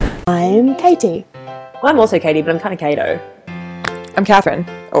I'm Katie. Well, I'm also Katie, but I'm kind of Kato. I'm Catherine,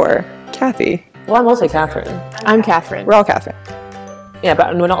 or Kathy. Well, I'm also Catherine. I'm Catherine. We're all Catherine, Yeah,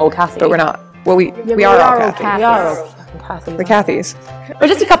 but we're not all Kathy. but we're not. Well, we we are all are all Kathy. We are all fucking Kathys. We're Kathys. We're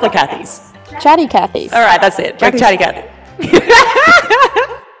just a couple of Kathys. Chatty Kathys. All right, that's it. We're Chatty Kathy.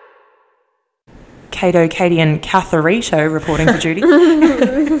 Kato, Katie, and Catherito reporting for duty.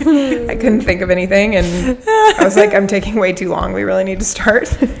 I couldn't think of anything, and I was like, I'm taking way too long. We really need to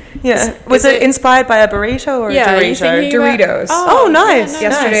start. Yeah. Was it inspired by a burrito or Yeah, a you Dorito? thinking- Doritos. Oh, nice.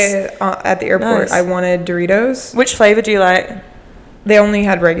 Yesterday at the airport, Nice. I wanted Doritos. Which flavor do you like? They only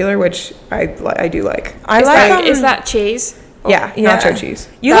had regular, which I do like. I Is like that, is that cheese? Yeah, yeah. nacho cheese.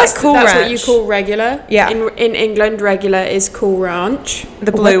 You that's, like Cool That's Ranch. what you call regular. Yeah. In England, regular is Cool Ranch.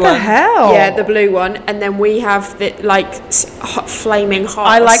 the blue What the one. hell? Yeah, the blue one, and then we have the hot, flaming hot.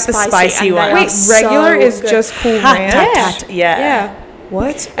 I or like the spicy and they one. are Wait, so regular is good. just Cool Ha, Ranch? tat, tat. Yeah. Yeah,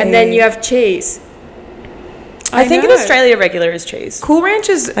 What? and then you have cheese. I think in know. Australia regular is cheese. Cool Ranch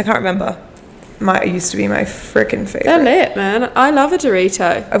is I can't remember. used to be my freaking favorite. They're lit, man. I love a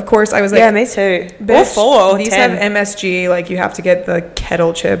Dorito. Of course, I was like, Yeah, me too. Or bitch, 4 or these 10. have MSG. Like, you have to get the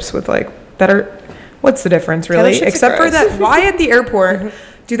kettle chips with like better. What's the difference, really? chips are Except for gross. that, why at the airport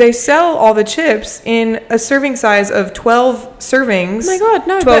do they sell all the chips in a serving size of 12 servings? Oh my god,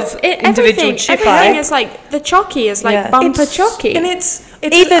 no! 12 But individual chip everything pie. is like the chocky is like Yeah. bumper chocky. and it's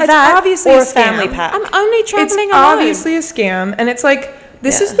Either that obviously or a scam. family pack. I'm only It's traveling alone. obviously a scam, and it's like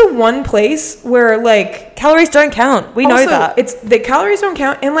this Yeah. is the one place where like Calories don't count. We know also, that. it's the calories don't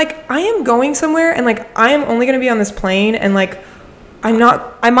count, and like I am going somewhere, and like I am only going to be on this plane, and like I'm not.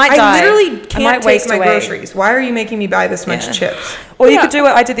 I might die. I literally I can't might take waste my away. groceries. Why are you making me buy this much Yeah. chips? Or you could do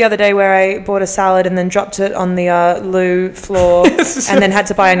what I did the other day where I bought a salad and then dropped it on the loo floor and then had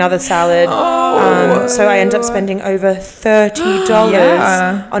to buy another salad. So I ended up spending over $30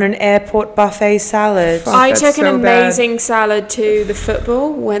 Yeah. on an airport buffet salad. Fuck. I That's took an so bad. amazing salad to the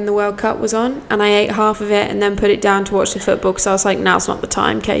football when the World Cup was on, and I ate half of it and then put it down to watch the football because I was like, now's not the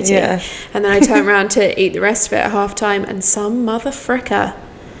time, Katie. Yeah. And then I turned around to eat the rest of it at half time, and some mother fricker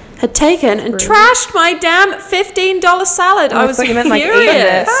had taken and trashed my damn $15 salad. I was thought you meant like eating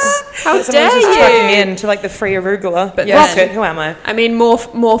furious. this. How Someone's dare just tucking you? in to like the free arugula. But Yes. rocket, who am I? I mean, more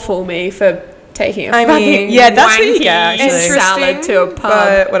for me for taking a I fucking mean, yeah, that's what you wanky get, actually. salad to a pub.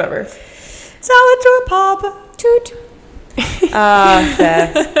 But whatever. Salad to a pub. Toot.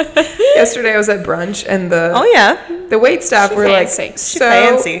 Fair. Yesterday I was at brunch, and Oh yeah. the wait staff She were fancy. like She so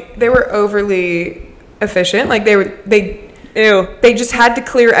fancy. they were overly efficient. Like they Ew. just had to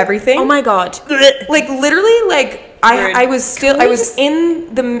clear everything. Oh my god. Like literally, like Rude. I was still I was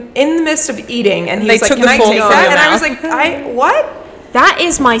in the midst of eating, and he They was like, took "Can the I fork take from that?" your And I was mouth. like, what?" That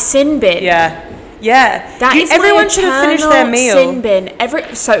is my sin bin. Yeah. Yeah. That is everyone my should have finished their eternal meal. sin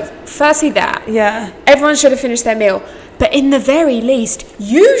bin. So firstly that. Yeah. Everyone should have finished their meal. But in the very least,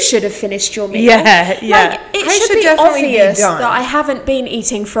 you should have finished your meal. Yeah, yeah. Like, it I should should be definitely be obvious done. that I haven't been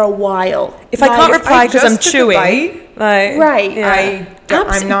eating for a while. If I Like, can't reply I because I'm just took a chewing, bite, like Right. yeah.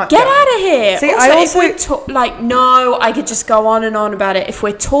 I'm not Get done. out of here. See, also, I if we're no, I could just go on and on about it. If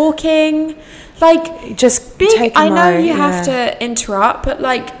we're talking, like, just big. take a I know moment, you have to interrupt, but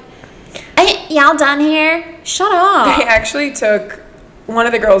like, hey, y'all done here? Shut up. They actually took one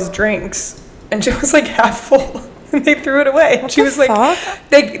of the girls' drinks, and she was like half full. And they threw it away. And she the was like, fuck?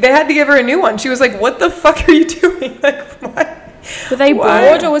 they had to give her a new one. She was like, "What the fuck are you doing?" Like, what? Were they What?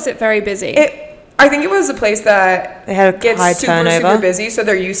 bored or was it very busy? I think it was a place that They had a gets high super turnover. busy, so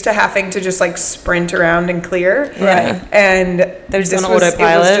they're used to having to just like sprint around and clear. Right. And They're just this on was,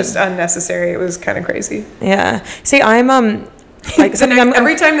 autopilot. It was just unnecessary. It was kind of crazy. Yeah. See, I'm like The something next- I'm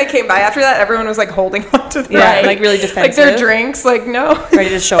every time they came by after that, everyone was like holding on to their Yeah, like really like their defensive. drinks. Like no, ready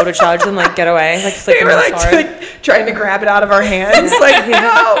to shoulder charge them, like get away, like they flick them were in the like, forehead. trying to grab it out of our hands. Like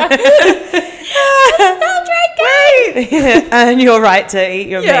no. And you're right to eat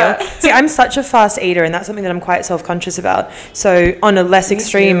your Yeah. meal. See, I'm such a fast eater, and that's something that I'm quite self-conscious about. So on a less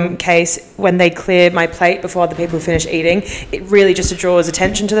extreme case, when they clear my plate before other people finish eating, it really just draws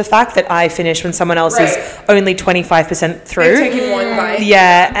attention to the fact that I finish when someone else is Right. only 25% through. They've taken one bite.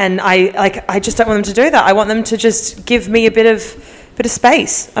 Yeah, and I just don't want them to do that. I want them to just give me a bit of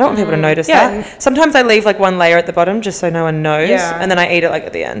space. I don't want people to notice Yeah. that. Sometimes I leave like one layer at the bottom just so no one knows, Yeah. and then I eat it like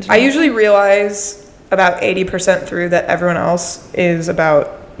at the end. I usually realize about 80% through that everyone else is about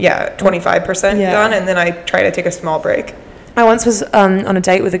 25% Yeah. done, and then I try to take a small break. I once was on a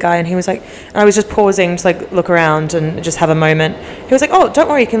date with a guy, and he was like, and I was just pausing to like look around and just have a moment. He was like, "Oh, don't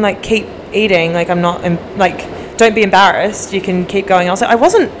worry, you can like keep eating. Like I'm not like, don't be embarrassed. You can keep going." I was like, I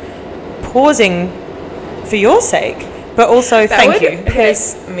wasn't pausing for your sake. But also, That thank would you.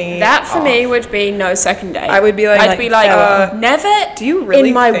 piss me That for off. me would be no second date. I would be like- I'd be like, like, never. do you really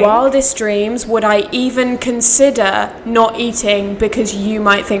in my think- wildest dreams would I even consider not eating because you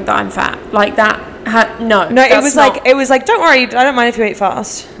might think that I'm fat? Like that. No. No, it that's was not- like, don't worry, I don't mind if you eat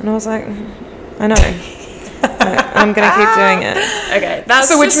fast. And I was like, I know. I'm going to keep doing it. Okay, that's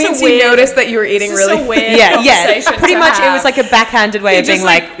So which just means a weird, you noticed that you were eating it's just really a weird Yeah, conversation pretty to much it have. was like a backhanded way of being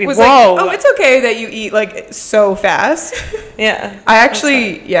like, was whoa. like, oh, it's okay that you eat like so fast. yeah. I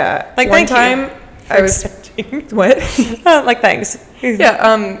actually, yeah. Like, one thank you time for I was accepting. what? Like, thanks.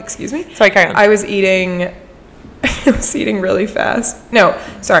 Yeah. Excuse me. Sorry, carry on. I was eating. I was eating really fast. No,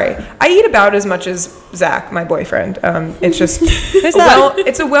 sorry. I eat about as much as Zach, my boyfriend. It's just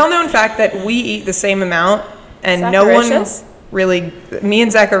it's a well-known fact that we eat the same amount, and no one Zacharicious? really. Me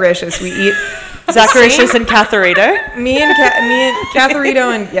and Zacharicious, we eat. Zacharicious and Catharito. Me and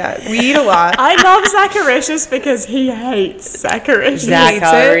Catharito, and yeah, we eat a lot. I love Zacharicious because he hates Zacharicious.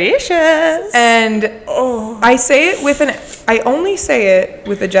 Zacharicious. And I say it with I only say it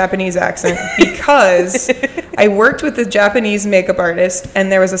with a Japanese accent because I worked with a Japanese makeup artist,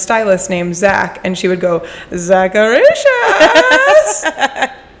 and there was a stylist named Zach, and she would go, Zacharicious!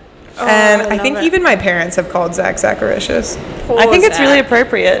 And I think even my parents have called Zach Zacharicious. I think it's really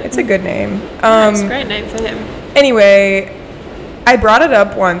appropriate. It's a good name. It's a great name for him. Anyway, I brought it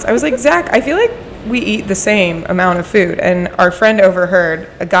up once. I was like, Zach, I feel like we eat the same amount of food. And our friend overheard,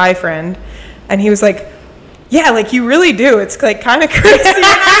 a guy friend, and he was like, yeah, like you really do. It's like kind of crazy. And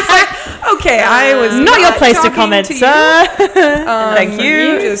I was like, okay, I was not your place to talking comment, to you. sir. Thank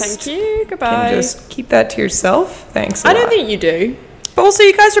you. Just, Thank you. Goodbye. can just keep that to yourself. Thanks. I don't think you do. But also,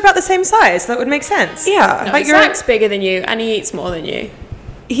 you guys are about the same size. That would make sense. Yeah. No, Like Zach's bigger than you, and he eats more than you.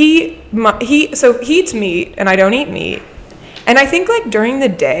 he eats meat, and I don't eat meat. And I think like during the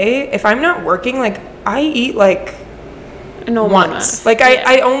day, if I'm not working, like I eat like A normal once. amount. Like Yeah.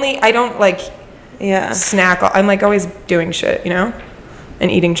 I don't like Yeah. snack. I'm like always doing shit, you know,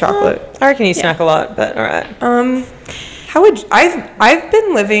 and eating chocolate. I reckon you snack a lot, but all right. How would I've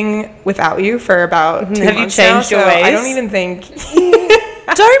been living without you for about 2 Have you months now, changed your so I ways? don't even think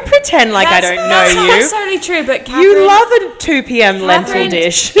Don't pretend like I don't know That's not you. necessarily true, but Catherine, You love a 2 p.m. lentil Catherine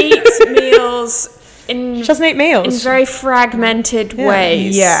dish. eats meals in She doesn't eat in meals. very fragmented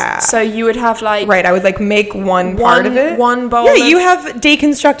ways. Yeah. So you would have like right. I would like make one part of it, one bowl. Yeah, of, you have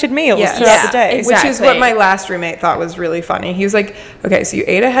deconstructed meals Yes. throughout Yeah, the day. exactly. which is what my last roommate thought was really funny. He was like, "Okay, so you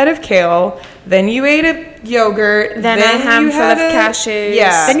ate a head of kale, then you ate a yogurt, Then a you handful had of cashews.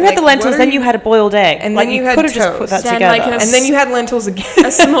 yeah, Then you had the like, lentils, what then are you had a boiled egg. and like then you had could have just put that toast. Then, together. like, a and then you had lentils again,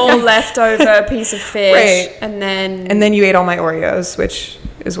 a small leftover piece of fish, Right. and then and then you ate all my Oreos, which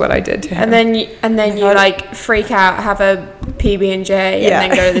is what I did to him. and then you like freak out, have a PB&J, Yeah.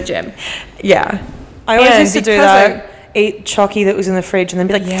 and then go to the gym. yeah, I always And used to do because that. Eat chalky that was in the fridge and then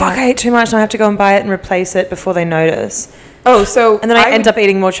be like, Yeah. fuck, I ate too much and I have to go and buy it and replace it before they notice. Oh, so And then I end up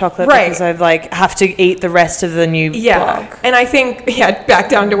eating more chocolate Right. because I've like have to eat the rest of the new block. And I think back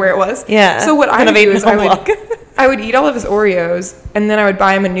down to where it was. Yeah. So what I Kind of would do eaten is the I whole would block. I would eat all of his Oreos, and then I would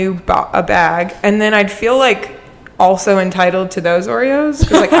buy him a new a bag, and then I'd feel like also entitled to those Oreos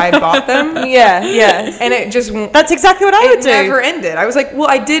because like I bought them. Yeah, yeah. And it just That's exactly what I would it do. never ended. I was like, well,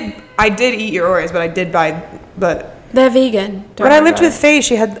 I did eat your Oreos, but I did buy but They're vegan. Don't When I worry lived about with Fee,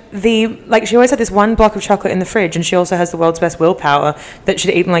 she had she always had this one block of chocolate in the fridge, and she also has the world's best willpower that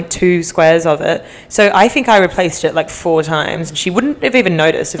she'd eaten like 2 squares of it. So I think I replaced it like 4 times, and she wouldn't have even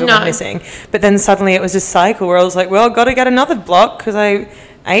noticed if it No. went missing. But then suddenly it was this cycle where I was like, well, I've got to get another block because I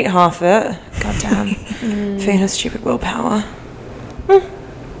ate half it. God damn. Fee has stupid willpower.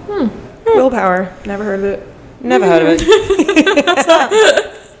 willpower. Never heard of it. Never heard of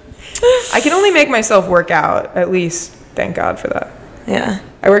it. I can only make myself work out, at least. Thank God for that. Yeah.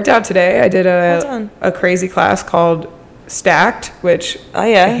 I worked out today. I did Well done. a crazy class called Stacked, which Oh,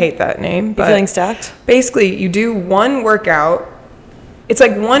 yeah. I hate that name. You But feeling stacked? basically, you do one workout. It's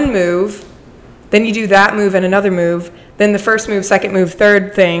like one move, then you do that move and another move, then the first move, second move,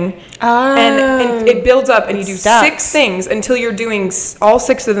 third thing, and it builds up, and you do stacks. 6 things until you're doing all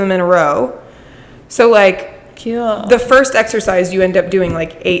 6 of them in a row. So like Cool. the first exercise you end up doing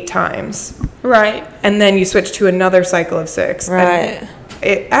like 8 times, Right. and then you switch to another cycle of 6. Right. And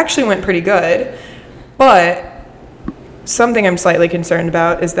it actually went pretty good, but something I'm slightly concerned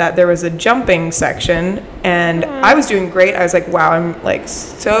about is that there was a jumping section, and I was doing great. I was like, wow, I'm like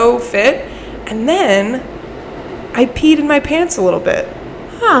so fit. And then I peed in my pants a little bit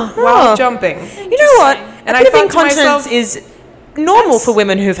while Oh. jumping. You know what? And a I bit of thought to incontinence myself- is normal for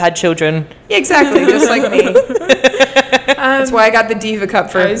women who've had children. Yeah, exactly, just like me. That's why I got the Diva Cup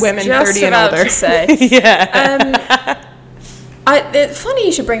for women 30 and older. To say. Yeah. It's funny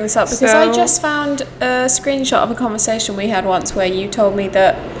you should bring this up because I So- just found a screenshot of a conversation we had once where you told me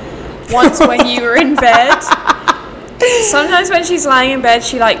that once when you were in bed, sometimes when she's lying in bed,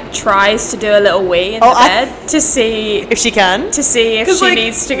 she like tries to do a little wee in the bed to see if she can. if she like,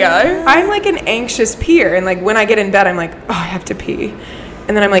 needs to go. I'm like an anxious peer, and like when I get in bed, I'm like, oh, I have to pee, and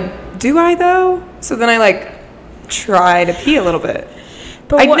then I'm like, do I though? So then I like try to pee a little bit.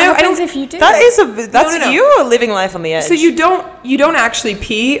 But what I happens don't- if you do? That's No. you are living life on the edge. So you don't actually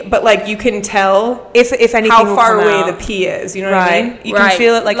pee, but like you can tell if anything how will far come away out. the pee is. You know what I mean? Right. You can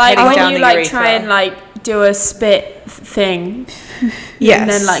feel it like heading when down you the like urethra. try and like do a spit thing, Yes. and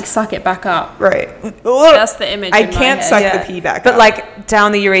then like suck it back up. Right. That's the image. I in my can't head. suck Yeah. the pee back But up. like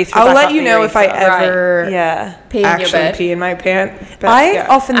down the urethra. I'll back let up you the know if I urethra. ever Yeah. Pee in your actually bed. pee in my pants. I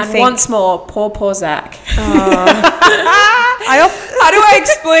often And think. once more, poor Zach. How do I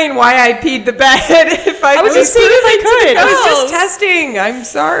explain why I peed the bed? If I was just seeing if I could. I was just testing. I'm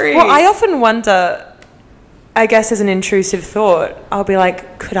sorry. Well, I often wonder. I guess as an intrusive thought, I'll be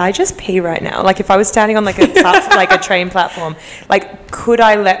like, could I just pee right now? Like if I was standing on like a like a train platform, like could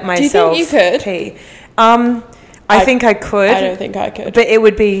I let myself you could? pee? I think I could. I don't think I could. But it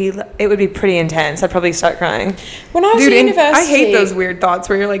would be pretty intense. I'd probably start crying. When I was Dude, at and university, I hate those weird thoughts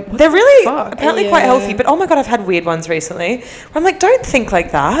where you're like, what They're the really fuck? apparently quite Yeah. healthy. But oh my god, I've had weird ones recently. Where I'm like, don't think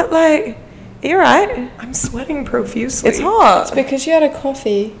like that. Like, you're right. I'm sweating profusely. It's hot. It's because you had a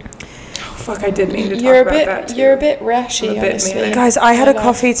coffee. Oh, fuck, I did mean to talk You're a about bit. that too. You're a bit rashy, I'm a bit honestly. manic. Guys, I had a love-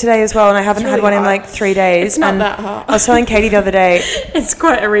 coffee today as well, and I haven't had really one in hot. like 3 days. It's not and that hot. I was telling Katie the other day, It's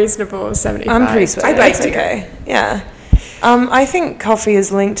quite a reasonable 75. I'm pretty sweaty. I bite It's you. okay. Yeah. I think coffee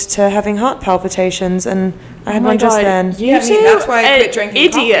is linked to having heart palpitations, and I had Oh my one just God. then. You Yeah, I mean, two that's why I quit are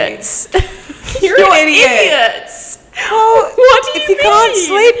drinking coffee. idiots. You're an idiot. idiots. Well, What do if you you can't mean?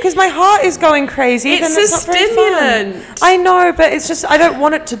 sleep because my heart is going crazy, It's then a it's not very fun. stimulant. I know, but it's just I don't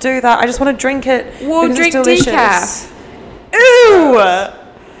want it to do that. I just want to drink it. Well, because drink it's delicious. decaf. Ew!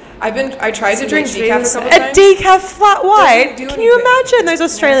 I tried to drink literally decaf a the couple A times. decaf flat white. do Can you anything. imagine? Those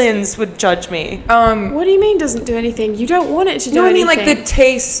Australians would judge me. What do you mean doesn't do anything? You don't want it to do No, I anything. mean like the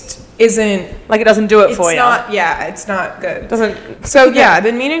taste isn't. Like it doesn't do it It's for you. not. Yeah, it's not good. Doesn't. So yeah, I've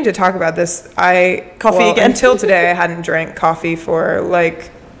been meaning to talk about this. Coffee again? Until today, I hadn't drank coffee for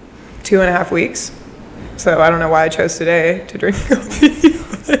like 2.5 weeks. So I don't know why I chose today to drink coffee.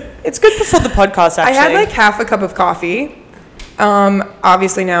 It's good before the podcast. Actually, I had like half a cup of coffee.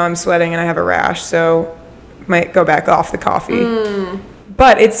 Obviously now I'm sweating and I have a rash, so might go back off the coffee.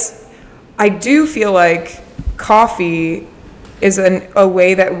 But I do feel like coffee is a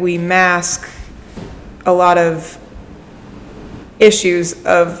way that we mask a lot of issues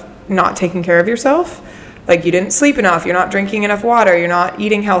of not taking care of yourself. Like you didn't sleep enough, you're not drinking enough water, you're not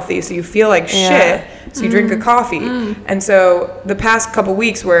eating healthy, so you feel like shit, so you drink a coffee. And so the past couple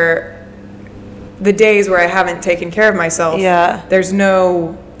weeks where the days where I haven't taken care of myself, Yeah. there's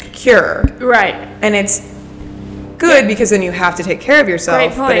no cure. Right. And it's good because then you have to take care of yourself,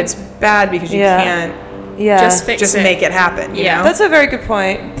 Great point. but it's bad because you Yeah. can't Yeah. Just fix just it. make it happen, you know? That's a very good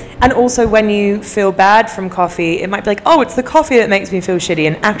point. And also, when you feel bad from coffee, it might be like, oh, it's the coffee that makes me feel shitty.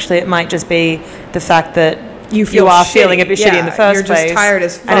 And actually, it might just be the fact that You feel are shitty. feeling a bit shitty in the Yeah, first you're just place. tired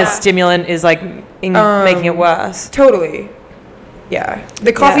as And a fuck. stimulant is like making it worse. Totally. Yeah.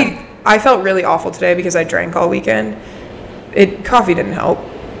 The coffee, I felt really awful today because I drank all weekend. Coffee didn't help.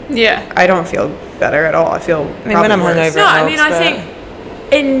 Yeah. I don't feel better at all. I feel I mean, when I'm hungover, No, it I mean, helps, I but- think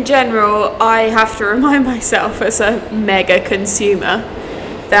in general, I have to remind myself as a mega consumer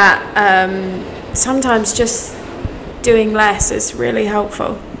that sometimes just doing less is really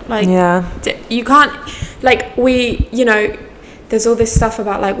helpful. Like, Yeah. you can't, like, there's all this stuff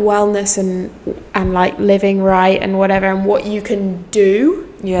about like wellness and like living right and whatever and what you can do.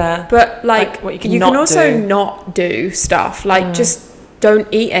 Yeah. But like Like, what you can can not also do. not do stuff. Like just don't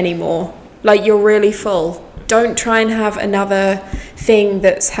eat anymore. Like you're really full. Don't try and have another thing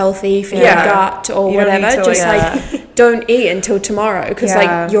that's healthy for Yeah. your gut or You don't need whatever. to, Just like- like don't eat until tomorrow because Yeah.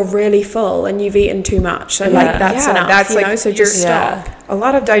 like you're really full and you've eaten too much. So Yeah. like that's Yeah, enough. that's, you like, know. So you're- just Yeah. stop. A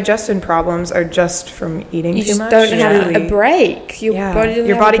lot of digestion problems are just from eating You too just much. don't have Truly. a break. Your Yeah. body doesn't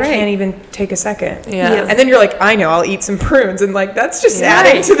Your have body a break. can't even take a second. Yeah. And then you're like, I know, I'll eat some prunes. And like, that's just Yeah.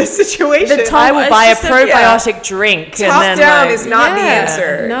 adding to the situation. The top- I will it's buy a just a- probiotic drink. Top and then, down like, is not the Yeah.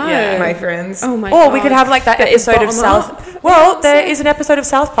 answer, No. my friends. Oh my Or god. we could have like that But it's episode of bottom South. up. Well, there is an episode of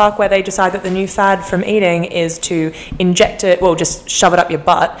South Park where they decide that the new fad from eating is to inject it, well, just shove it up your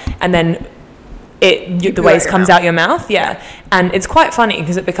butt and then the out waste your comes mouth. out your mouth. Yeah. And it's quite funny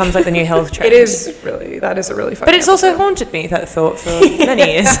because it becomes like the new health trend. It is really, that is a really fun But it's also haunted me, that thought, for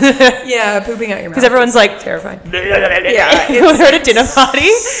many years. yeah, pooping out your mouth. Because everyone's like, terrifying. yeah, we're at a dinner party.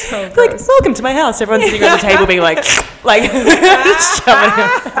 Like, gross. welcome to my house. Everyone's sitting around the table being like, shoving it.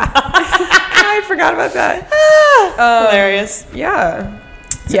 I forgot about that. Hilarious. Yeah.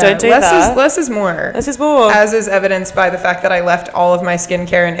 So don't do less that. Is, less is more. This is more. As is evidenced by the fact that I left all of my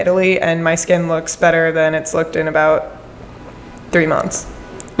skincare in Italy and my skin looks better than it's looked in about 3 months,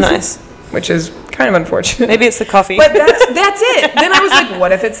 Nice. which is kind of unfortunate. Maybe it's the coffee. But that's it. Then I was like,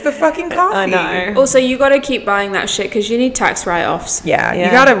 what if it's the fucking coffee? I know. Also, you got to keep buying that shit because you need tax write-offs. Yeah, Yeah.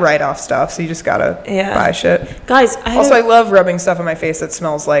 you gotta write off stuff, so you just gotta Yeah. buy shit. Guys, Also, I love rubbing stuff on my face that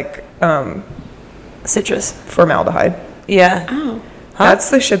smells like Citrus. formaldehyde. Yeah. oh. Huh? That's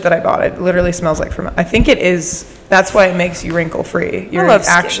the shit that I bought. It literally smells like formaldehyde. I think it is. That's why it makes you wrinkle free. You're love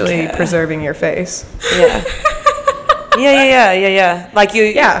actually skincare. preserving your face. Yeah. Yeah. Like you.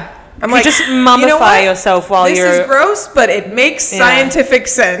 Yeah. I'm You like, just you know mummify what? yourself while This you're is gross, but it makes Yeah. scientific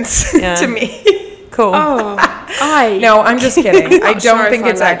sense Yeah. to me. cool. Oh, No, I'm just kidding. I Not sure don't think if I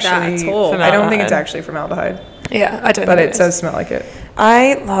it's like that actually. at all. I don't think it's Formaldehyde. actually formaldehyde, Yeah, I don't. but know it does smell like it.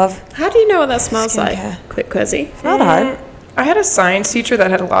 I love How do you know what that smells Skincare. like? Quick quizzy. formaldehyde. I had a science teacher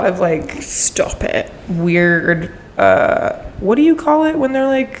that had a lot of like Stop it. weird. What do you call it when they're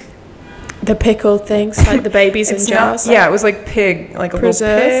like? The pickled things, like the babies in It's jars. not. Yeah, it was like pig, like a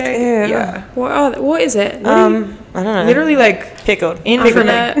Preserved? little pig. Ew. Yeah, What is it? I don't know. literally like Pickled. in I'm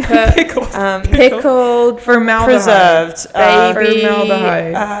gonna put pickled. pickled Formaldehyde. Preserved. baby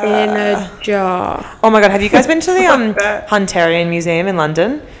Formaldehyde. in a jar. Oh my god, have you guys been to the that. Hunterian Museum in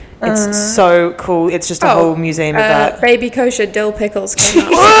London? It's so cool. It's just a whole museum of that. Baby kosher dill pickles came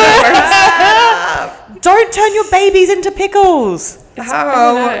out. Don't turn your babies into pickles.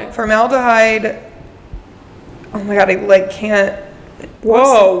 How know. formaldehyde? Oh my god, I like can't.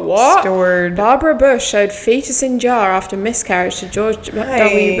 Whoa, what? Stored. Barbara Bush showed fetus in jar after miscarriage to George W.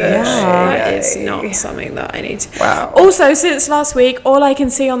 Bush. That is not something that I need to. Wow. Also, since last week, all I can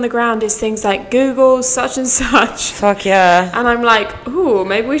see on the ground is things like Google such and such. Fuck yeah. And I'm like, ooh,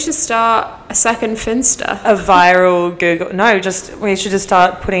 maybe we should start a second Finsta. A viral Google. No, just we should just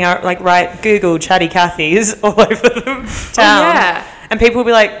start putting out write Google Chatty Cathy's all over the town. yeah. And people will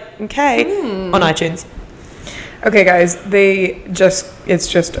be like, okay, on iTunes. Okay, guys, it's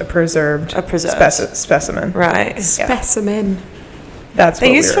just a preserved, specimen. Right. Specimen. That's They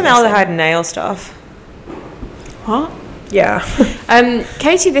what use we were formaldehyde in nail stuff. What? missing. Yeah.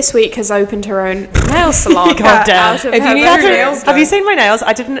 Katie this week has opened her own nail salon. God damn. Out of If her you need bedroom. your nails Have you seen my nails?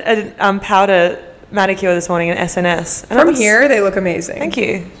 I did a powder manicure this morning in SNS. And From here, they look amazing. Thank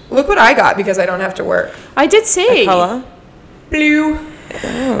you. Look what I got because I don't have to work. I did see. Colour. Blue.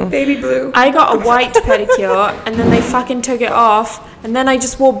 Baby blue. I got a white pedicure and then they fucking took it off and then I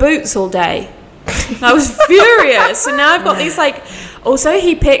just wore boots all day. And I was furious. So now I've got these like. Also,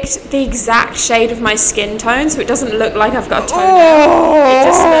 he picked the exact shade of my skin tone, so it doesn't look like I've got a toenail. It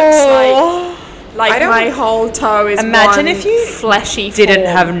just looks like I don't- my whole toe is Imagine one if you fleshy Didn't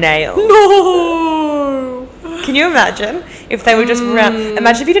form. have nails. No. Can you imagine if they were just round?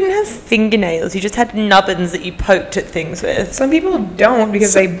 Imagine if you didn't have fingernails. You just had nubbins that you poked at things with. Some people don't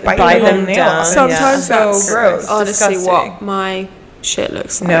because they bite bite their them nails down, off. Sometimes So that's gross. honestly Disgusting. what my shit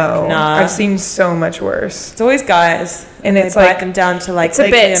looks like. No, Nah. I've seen so much worse. It's always guys, And they it's bite like them down to like, It's a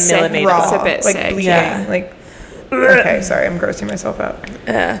like bit sick, millimeter. raw. Raw, It's a bit like sick. bleeding. Yeah. Like, okay, sorry, I'm grossing myself out.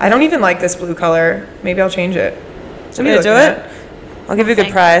 I don't even like this blue color. Maybe I'll change it. Want me to do it? I'll give you a good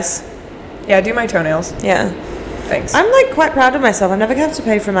Thank- price. Yeah, do my toenails. Yeah, Thanks. I'm like quite proud of myself. I'm never gonna have to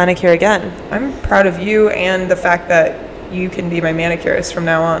pay for a manicure again. I'm proud of you and the fact that you can be my manicurist from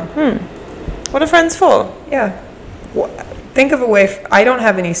now on. What are friends for? Yeah. Think of a way. I don't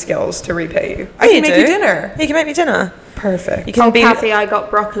have any skills to repay you. I Yeah, can make do. you dinner. You can make me dinner. Perfect. You can Oh, be. Kathy, I got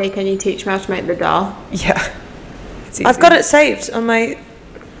broccoli. Can you teach me how to make the dal? Yeah. It's I've easy. got it saved on my.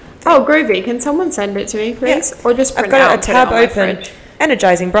 Oh, groovy. Can someone send it to me, please? Or just I've print it out got a and put it tab on my open. fridge?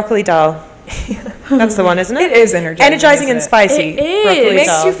 Energizing broccoli dal. That's the one, isn't it? It is energizing. Energizing isn't and it? spicy. It is. broccoli It makes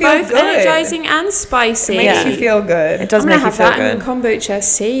dal. you feel Both good. energizing and spicy. Makes Yeah. you feel good. It does I'm make gonna you have feel that good. in kombucha.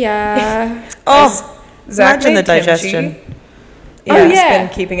 See ya. Oh, Zach imagine the made kimchi. digestion. Yeah, Oh, he's yeah.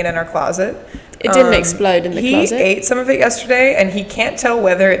 been keeping it in our closet. It didn't explode in the he closet. ate some of it yesterday, and he can't tell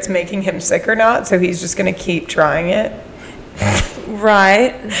whether it's making him sick or not, so he's just gonna keep trying it.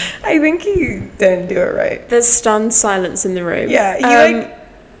 Right. I think he didn't do it right. There's stunned silence in the room. Yeah, he like.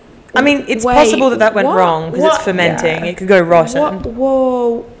 I mean, it's Wait, possible that went what? wrong because it's What? fermenting. Yeah. it could go rotten. What?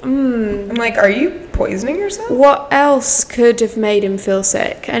 Whoa. I'm like, are you poisoning yourself? What else could have made him feel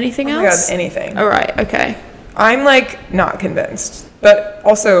sick? Anything Oh my else? God, anything. All right. Okay. I'm like not convinced. But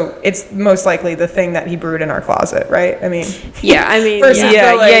also, it's most likely the thing that he brewed in our closet, right? I mean, Yeah. I mean. versus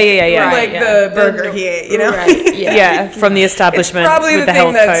yeah. the, like, yeah, like yeah. the burger he ate, you know? Right. Yeah. Yeah, from the It's establishment probably with the the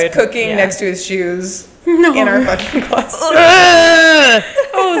thing health that's code. cooking Yeah. next to his shoes No. in our fucking closet.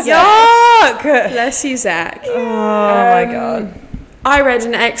 Oh, Zach. Yuck! Bless you, Zach. Oh my god. I read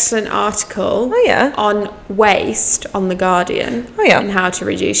an excellent article Oh, yeah. on waste on The Guardian Oh, yeah. and how to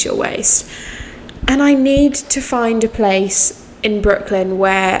reduce your waste. And I need to find a place in Brooklyn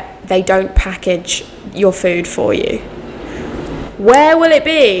where they don't package your food for you. Where will it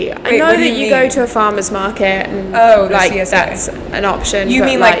be? I Wait, know what do that you you go mean? to a farmer's market and Oh, the like CSA. that's an option. You but,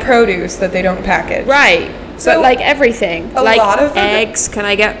 mean like produce that they don't package? right. So, but like everything, a like lot of them- eggs. Can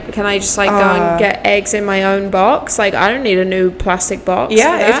I just like go and get eggs in my own box? Like I don't need a new plastic box. for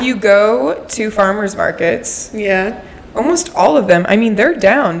Yeah, that. if you go to farmers markets, Yeah. almost all of them, I mean, they're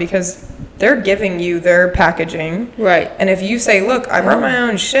down because they're giving you their packaging. Right. And if you say, look, I brought my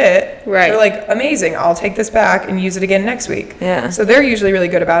own shit, Right. they're like, amazing, I'll take this back and use it again next week. Yeah. So they're usually really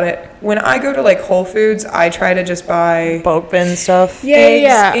good about it. When I go to like Whole Foods, I try to just buy Bulk bin stuff. Yeah, eggs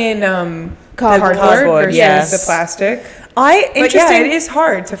yeah. in Cardboard. Cardboard, versus yeah. the plastic. But But yeah, it is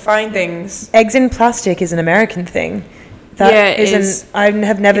hard to find things. Eggs in plastic is an American thing. That Yeah, it isn't. is. I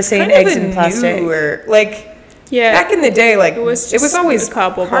have never seen Kind of eggs a in plastic. newer- like Yeah. back in the day, like It was it was just always a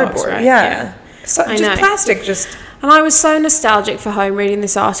cardboard box, right? Yeah. So, I just know. plastic. Just And I was so nostalgic for home reading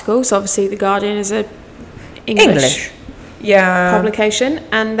this article. So obviously, The Guardian is a English yeah. publication,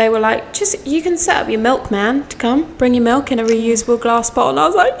 and they were like, "Just you can set up your milkman to come bring your milk in a reusable glass bottle." And I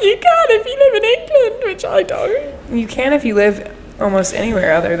was like, "You can if you live in England," which I don't. You can if you live almost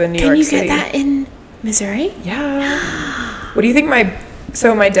anywhere other than New Can York you City. get that in Missouri? Yeah. What do you think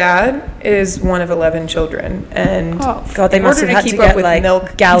my dad is one of 11 children, and Oh, God, they in must order have had to keep to up get with like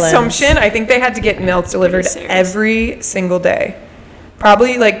milk gallons. consumption, I think they had to get milk delivered serious. every single day.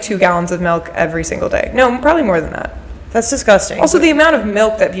 Probably like 2 gallons of milk every single day. No, probably more than that. That's disgusting. Also, the amount of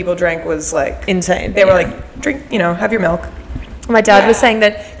milk that people drank was like insane. They were Yeah. like, drink, have your milk. My dad was saying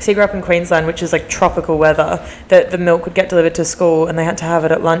that, because he grew up in Queensland, which is like tropical weather, that the milk would get delivered to school and they had to have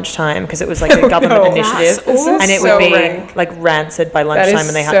it at lunchtime because it was like a government no. initiative. That's awesome. And it So would be rank. like rancid by That lunchtime is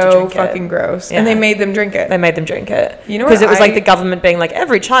and they had so to drink fucking it. gross. Yeah. And they made them drink it. They made them drink it. You know Because what it was like I- the government being like,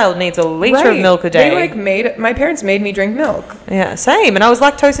 every child needs a litre of milk a day. They like made my parents made me drink milk. Yeah, same. And I was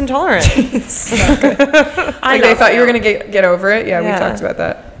lactose intolerant. It Like they thought you were gonna get over it. Yeah, Yeah. we talked about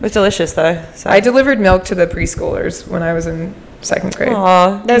that. was delicious though. So. I delivered milk to the preschoolers when I was in 2nd grade.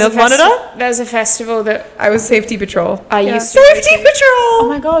 Aw, There's milk a monitor? There's a festival that I was safety patrol. I Yeah. used to go to. patrol! Oh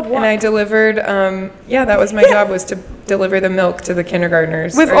my god! What? And I delivered. That was my job, was to deliver the milk to the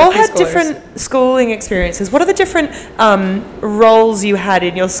kindergartners. We've or all the had preschoolers. different schooling experiences. What are the different roles you had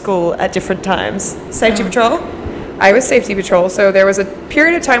in your school at different times? Safety patrol? I was safety patrol, so there was a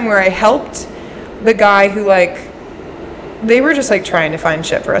period of time where I helped the guy who they were just like trying to find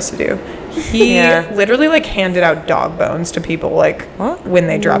shit for us to do. He Yeah. literally like handed out dog bones to people What? when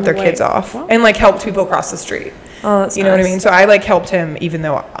they dropped their kids off, and like helped people cross the street. Oh, that's You know what I nice. mean? So I like helped him, even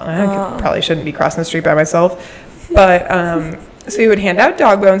though I probably shouldn't be crossing the street by myself. But so he would hand out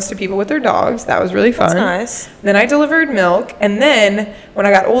dog bones to people with their dogs. That was really fun. That's nice. Then I delivered milk, and then when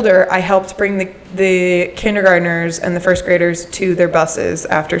I got older, I helped bring the kindergartners and the first graders to their buses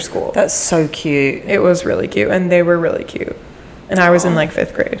after school. That's so cute. It was really cute, and they were really cute. And I was in like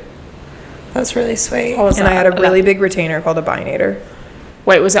 5th grade, That's really sweet. and I had a really big retainer called a binator.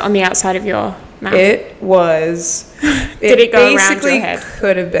 Wait, was it on the outside of your mouth? It was. Did it go around your basically head?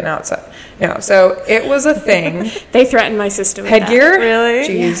 could have been outside. No, so it was a thing. They threatened my sister with Headgear? Really?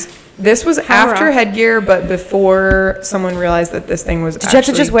 Jeez. This was How after rough. headgear, but before someone realized that this thing was Did you have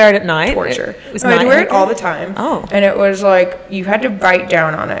to just wear it at night? torture. It was No, I had to night wear it headgear? all the time. Oh. And it was like, you had to bite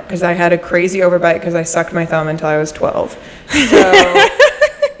down on it, because I had a crazy overbite because I sucked my thumb until I was 12. So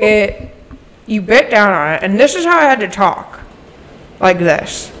you bit down on it, and this is how I had to talk. Like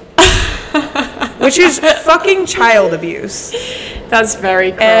this. Which is fucking child abuse. that. That's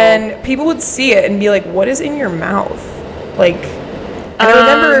very cool. And people would see it and be like, what is in your mouth? Like, and I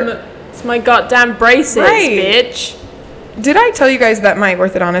remember, it's my goddamn braces, Right. bitch. did I tell you guys that my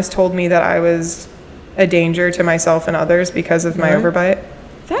orthodontist told me that I was a danger to myself and others because of my overbite?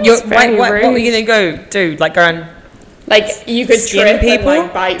 That's very what rude. were you going to go do? Like go and... Like you could Skin trip people? and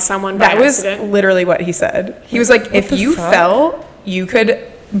like bite someone by That was accident. literally what he said. He was like, if the you fuck? fell, you could,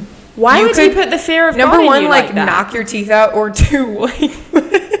 Why you would could- you put the fear of number God in one, you like that? knock your teeth out, or two, like,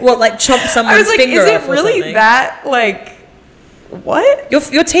 What, like chomp I someone's was like, finger is off it or really something? that, like, what?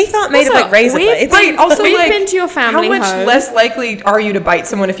 Your teeth aren't made of Also, like razor we've blades. Right. Also, We've like, been to your family how much home. less likely are you to bite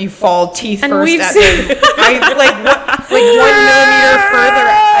someone if you fall teeth And first we've at seen- them? Like 1 millimeter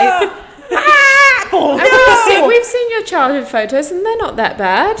further. We've seen your childhood photos and they're not that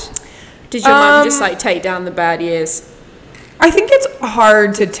bad. Did your mum just like take down the bad years? I think it's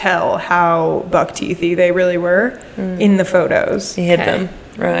hard to tell how buck teethy they really were in the photos. You hid Okay. them,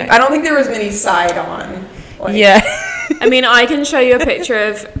 right? I don't think there was many side on. Like, Yeah. I mean, I can show you a picture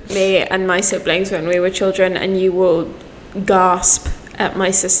of me and my siblings when we were children, and you will gasp at my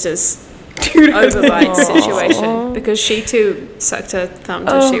sister's overbite situation because she too sucked her thumb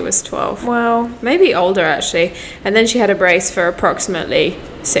till she was 12. Wow. Maybe older actually, and then she had a brace for approximately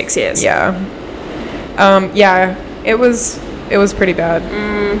 6 years. Yeah. Yeah. It was pretty bad.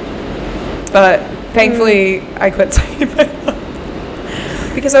 But thankfully, I quit sucking my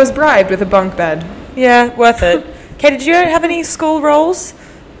thumb because I was bribed with a bunk bed. Yeah, worth it. Kate, did you have any school roles?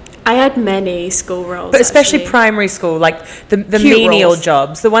 I had many school roles, But especially actually. primary school, like the Cute menial roles.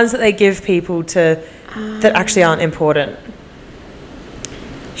 jobs, the ones that they give people to that actually aren't important.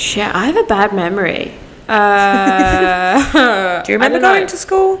 Shit, I have a bad memory. Do you remember going to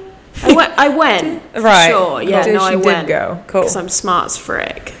school? I went. For Right. Sure. Yeah. Cool. No, She I did went. go. Cool. Because I'm smart as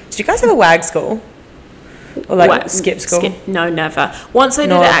frick. Did you guys have a WAG school? Or like What? skip school? No, never. Once I did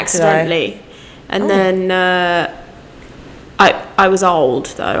Nor it did I. accidentally, and then I was old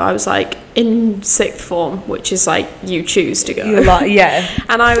though. I was like in sixth form, which is like you choose to go. You were like, yeah.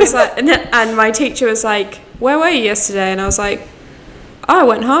 And I was like, and my teacher was like, "Where were you yesterday?" And I was like, "Oh, I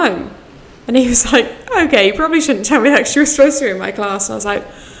went home." And he was like, "Okay, you probably shouldn't tell me that 'cause you were supposed to be in my class." And I was like,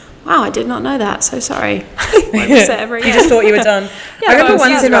 "Wow, I did not know that. So sorry." Won't miss it ever You again. just thought you were done. Yeah, I remember but I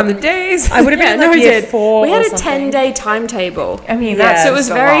was once in about the days. I would have been like year 4 We had or a something. 10-day timetable. I mean, Yeah. that's So it was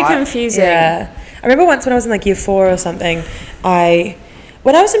just a very lot. confusing. Yeah. I remember once when I was in like year 4 or something,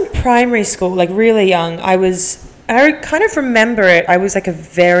 when I was in primary school, like really young, I kind of remember it. I was like I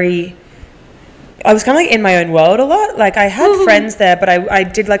was kind of like in my own world a lot. Like I had friends there, but I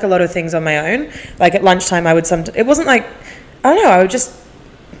did like a lot of things on my own. Like at lunchtime, I would it wasn't like, I don't know, I would just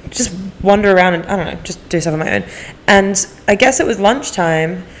wander around and I don't know, just do stuff on my own. And I guess it was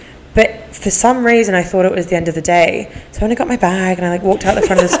lunchtime, but for some reason I thought it was the end of the day. So when I got my bag and I like walked out the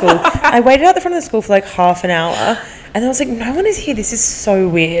front of the school, I waited out the front of the school for like half an hour, and then I was like, no one is here. This is so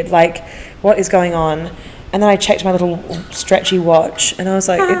weird. Like, what is going on? And then I checked my little stretchy watch, and I was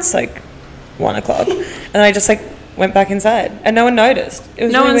like, it's like 1 o'clock, and I just like went back inside, and no one noticed. It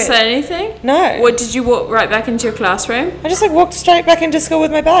was No really one weird. said anything? No. What, did you walk right back into your classroom? I just like walked straight back into school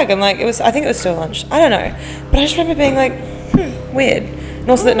with my bag, and like I think it was still lunch. I don't know, but I just remember being like, weird, and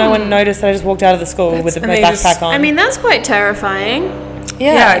also that no one noticed that I just walked out of the school with and my they backpack just- on. I mean, that's quite terrifying.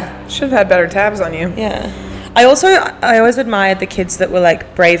 Yeah, should have had better tabs on you. Yeah. I always admired the kids that were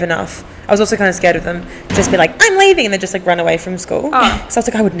like brave enough. I was also kind of scared of them to just be like, I'm leaving, and then just like run away from school. Oh. So I was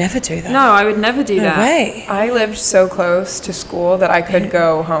like, I would never do that. No, I would never do No that. way. I lived so close to school that I could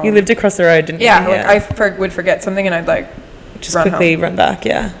go home. You lived across the road, didn't Yeah, you? like I would forget something and I'd like just run quickly home. run back.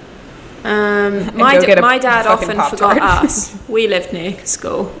 Yeah. go get a My dad fucking often Pop-Tart. forgot us. We lived near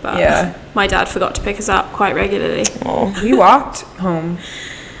school, but Yeah. my dad forgot to pick us up quite regularly. Oh. We walked home.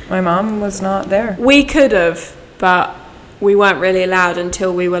 My mom was not there. We could have, but we weren't really allowed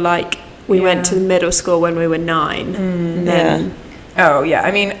until we were like, we went to the middle school when we were 9. And then, Oh yeah,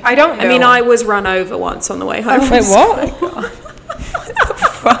 I mean I don't know. I mean, I was run over once on the way home. Wait, what?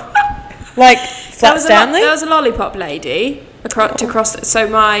 Like Flat Stanley? There was a lollipop lady to cross. So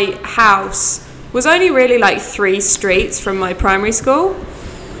my house was only really like 3 streets from my primary school,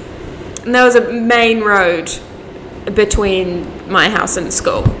 and there was a main road between my house and the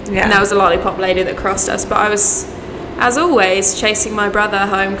school. Yeah. And there was a lollipop lady that crossed us, but I was, as always, chasing my brother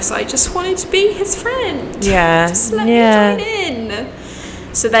home because I just wanted to be his friend. Yeah. Just let Yeah. me join in.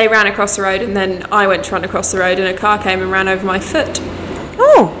 So they ran across the road, and then I went to run across the road, and a car came and ran over my foot.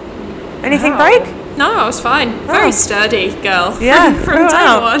 Oh. Anything break? No, I was fine. Very sturdy girl. Yeah. From Oh, day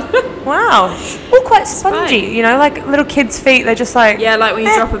wow. one. Wow. All quite spongy, fine. you know, like little kids' feet. They're just like Yeah, like when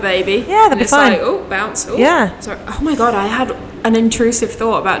you drop a baby. Yeah, that'd and be it's fine. like, oh, bounce. Oh. Yeah. Sorry. Oh my god, I had an intrusive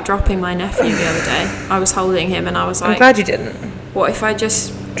thought about dropping my nephew the other day. I was holding him, and I was I'm like, glad you didn't. what if I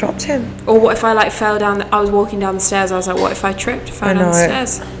just, Dropped him. or what if I like fell down? I was walking down the stairs. I was like, what if I tripped, fell I down the know.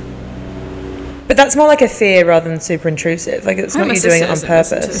 stairs? But that's more like a fear rather than super intrusive. Like it's I hope not my you doing it on sister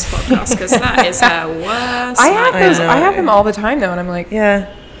doesn't listen to purpose. this podcast, because that is her worst. I have those. know. I have them all the time though, and I'm like,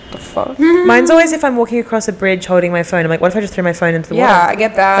 Yeah. the fuck? Mine's always if I'm walking across a bridge holding my phone. I'm like, what if I just threw my phone into the Yeah, water? I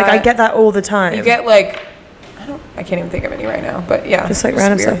get that. Like I get that all the time. You get like, I don't I can't even think of any right now. But yeah, Just like it's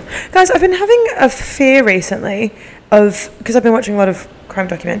random weird. stuff. Guys, I've been having a fear recently because I've been watching a lot of crime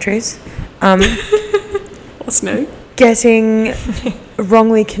documentaries. What's new? Getting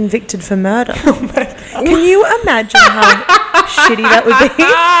wrongly convicted for murder. Can you imagine how shitty that would be?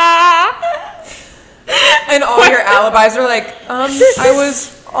 And all your alibis are like, I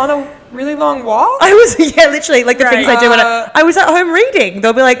was on a really long walk. I was, literally, like the things I do when I was at home reading.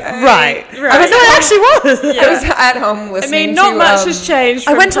 They'll be like, right. I was, no, I actually was. I was at home listening not to, much has changed.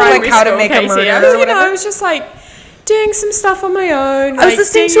 I went to like How to Make a Katie. Murder. I was, or whatever. I was just like doing some stuff on my own. I was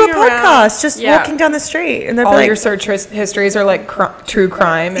listening to a digging around. podcast, just walking down the street, and they'll be all like, your search histories are like true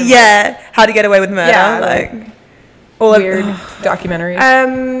crime. And how to get away with murder. Yeah, like all weird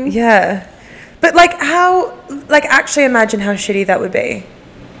documentaries. Yeah. But like how, like actually imagine how shitty that would be.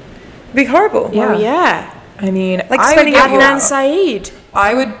 It'd be horrible. Oh yeah. I mean, Like I spending would it go Adnan out. Saeed.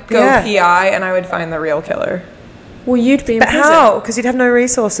 I would go Yeah. PI and I would find the real killer. Well, you'd be in But prison. how? Because you'd have no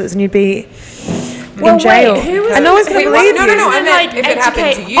resources and you'd be Well, in jail. wait, who was and no one's going to believe no, you. no, I And, meant like, if it happened to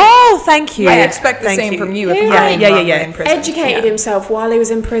educate- you. Oh, thank you. I expect the Thank same you. from you if Who, you like, were yeah. in prison. Educated himself while he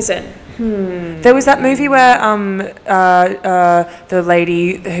was in prison. There was that movie where the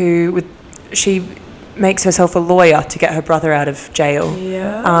lady who she makes herself a lawyer to get her brother out of jail.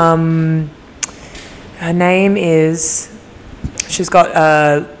 Yeah. Her name is. She's got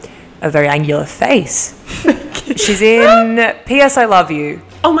a very angular face. She's in P.S. I Love You.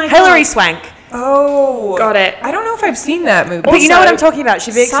 Oh my Hilary god. Swank. Oh. Got it. I don't know if I've seen that movie. But you know what Also, I'm talking about.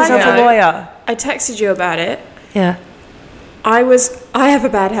 She makes side herself a note, lawyer. I texted you about it. Yeah. I have a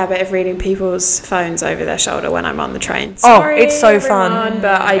bad habit of reading people's phones over their shoulder when I'm on the train. Oh, Sorry, it's so fun. everyone,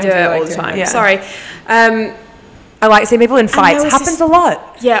 but I do do it like all the to. time. Yeah. Sorry. I like seeing people in fights. there was Happens this- a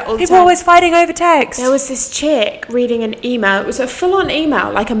lot. Yeah, all the People time. are always fighting over text. There was this chick reading an email. It was a full-on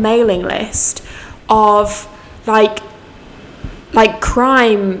email, like a mailing list of like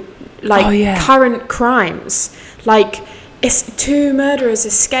crime, like Oh, yeah. current crimes. Like it's 2 murderers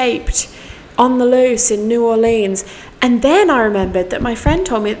escaped on the loose in New Orleans. And then I remembered that my friend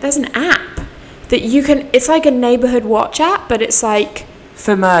told me that there's an app that you can. It's like a neighborhood watch app, but it's like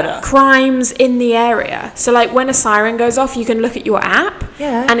For murder. crimes in the area. So like when a siren goes off, you can look at your app.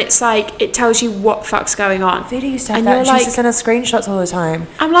 Yeah. And it's like it tells you what fuck's going on. Vita used to have And that. you're She used to like- send us screenshots all the time.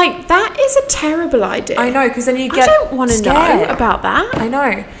 I'm like, that is a terrible idea. I know, because then you I get don't want to know scared. about that. I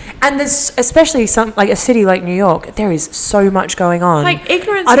know. And there's especially like a city like New York, there is so much going on. Like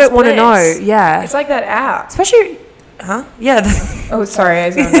ignorance. I don't want to know. Yeah. It's like that app. Especially, huh? Yeah. Oh, sorry, I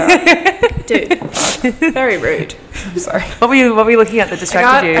zoned out. dude. Very rude. I'm sorry. what were you looking at that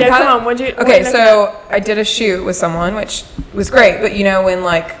distracted you? I Yeah, got- come on. What do you? Okay, so I did a shoot with someone, which was great. But you know when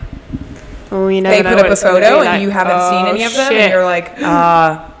like oh, you they put up a photo and you haven't seen any of them, and you're like,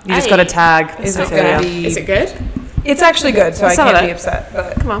 You just Hey. got a tag. is it Cecilia. gonna be? Is it good? It's actually good, so Let's I have can't it. be upset.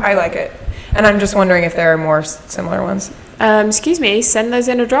 But Come on. I like it, and I'm just wondering if there are more similar ones. Excuse me. Send those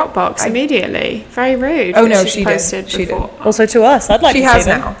in a Dropbox immediately. Very rude. Oh, that no, she's she did. posted She did. before. Also to us. I'd like She to has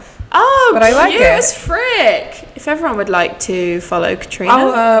see them. now. Oh, But I like cute it. as frick. If everyone would like to follow Katrina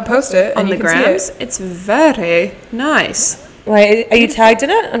I'll post it on and the you can see grams, it. it's very nice. Wait, are you tagged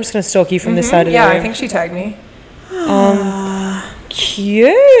in it? I'm just going to stalk you from this side of Yeah, the I room. think she tagged me.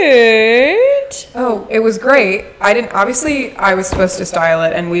 Cute. Oh, it was great. I didn't. Obviously, I was supposed to style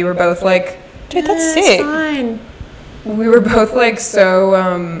it, and we were both like, Dude, that's It's sick. fine. we were both like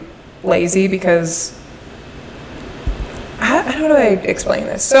so lazy because how do I explain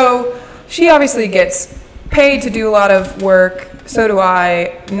this? So she obviously gets paid to do a lot of work. So do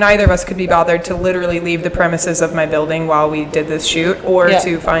I. Neither of us could be bothered to literally leave the premises of my building while we did this shoot or Yeah.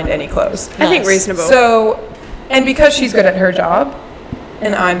 to find any clothes. I think Nice. reasonable. So, and because she's good at her job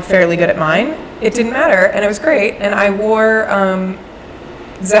and I'm fairly good at mine, it didn't matter, and it was great. And I wore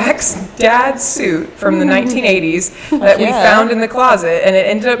Zach's dad's suit from the 1980s that we Yeah. found in the closet, and it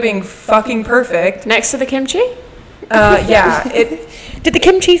ended up being fucking perfect. Next to the kimchi? Yeah, Did the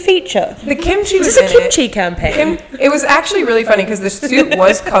kimchi feature? the kimchi Is was this a in kimchi campaign? it was actually really funny because the suit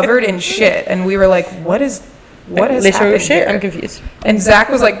was covered in shit, and we were like, what has Literal happened shit? here? I'm confused. And Zach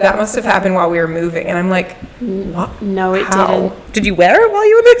was like, that must have happened while we were moving, and I'm like, what? No, it How? didn't. Did you wear it while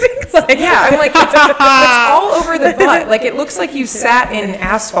you were moving? Like, Yeah, I'm like, it's all over the butt. Like, it looks like you sat in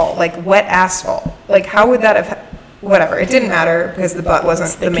asphalt, like wet asphalt. Like, how would that have? Whatever. It didn't matter because the butt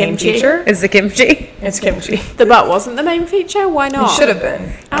wasn't the main kimchi. feature. It's the kimchi. It's kimchi. The butt wasn't the main feature? Why It not? should have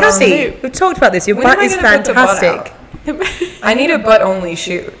been. Absolutely. We've talked about this. Your When am butt I is gonna put the butt fantastic. I need a butt only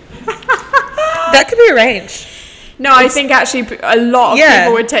shoot. That could be arranged. No, I think actually a lot of Yeah.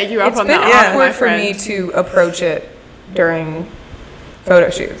 people would take you up It's on been that offer, my awkward for me friend. to approach it during photo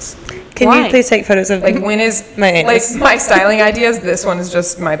shoots. Can Why? you please take photos of Like when is my anus? like my styling ideas? This one is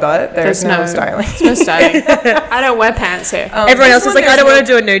just my butt. There's no styling. No styling. I don't wear pants here. Everyone else this is one like, I don't there's want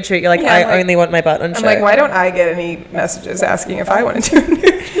to do a nude shoot. You're like, Yeah, I I'm like- only want my butt on show. I'm like, why don't I get any messages asking if I want to do a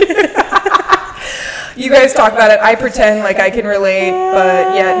nude? You guys talk about it. I pretend like I can relate,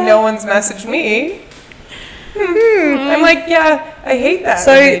 but yet no one's messaged me. I'm like, yeah, I hate that.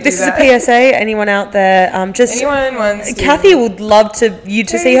 So when they do this is that. a PSA. Anyone out there? Just Anyone wants to Kathy would love you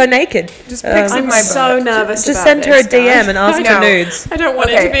to see her naked. just pics of I'm my so butt. nervous. Just about send her a this, DM guys. and ask No. for nudes. I don't want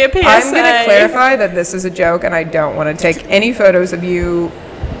it to be a PSA. I'm gonna clarify that this is a joke, and I don't want to take any photos of you.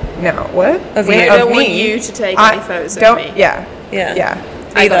 No, what? Of Wait, you. I don't want me? you to take I any photos don't, of me. Yeah, Yeah.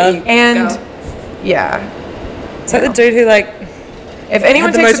 yeah. I got Either. you. And Go. yeah, It's like the dude who like if anyone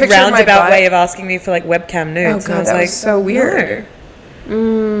had the takes a most picture of my roundabout butt, way of asking me for like webcam oh nudes. and I god, was that like, was so weird.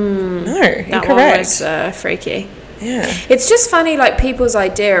 no, That one incorrect. was freaky. Yeah. It's just funny, like people's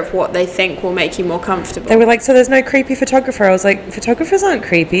idea of what they think will make you more comfortable. They were like, so there's no creepy photographer. I was like, photographers aren't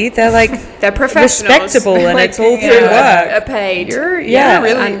creepy. They're like They're professionals. respectable, and Like, it's all yeah. through Are work. paid. You're Yeah,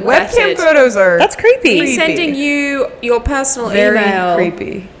 really and webcam vetted. photos are That's creepy. He's sending you your personal very email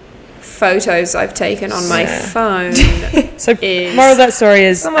creepy. photos I've taken on my Yeah. phone. So is moral of that story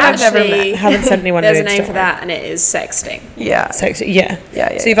is Someone I've never Actually, met. haven't sent anyone there's a nudes. name don't for worry. that, and it is sexting. Yeah, Sex, yeah.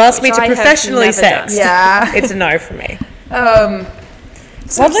 Yeah, yeah, So you've asked me Which to I have professionally never done. sext. yeah. It's a no for me. So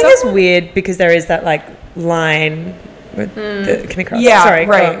Something is someone- weird because there is that like line that can be crossed. Yeah, Sorry,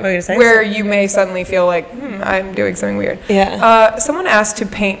 go on. right. What were you gonna say? Where you may suddenly feel like, I'm doing something weird. Yeah. Someone asked to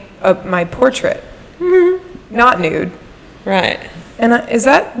paint my portrait, not nude. Right. And is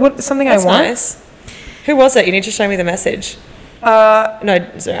that something That's I want? nice. Who was it? You need to show me the message. No,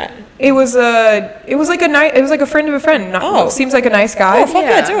 it's alright. It was like a friend of a friend. Oh. Seems like a nice guy. Oh, fuck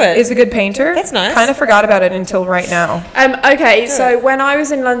yeah, do it. Is a good painter. That's nice. Kind of forgot about it until right now. Okay, so when I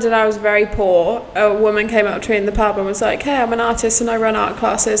was in London, I was very poor. A woman came up to me in the pub and was like, "Hey, I'm an artist and I run art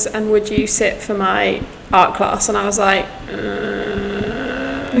classes, and would you sit for my art class?" And I was like,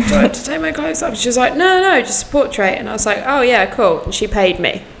 "Do I have to take my clothes off?" She was like, "No, just a portrait." And I was like, "Oh yeah, cool." And she paid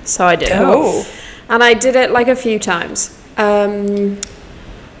me, so I did it. Cool. And I did it like a few times.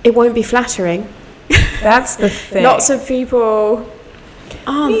 It won't be flattering. That's the thing. Lots of people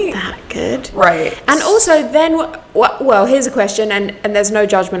aren't that good. right. And also, then, well, here's a question, and there's no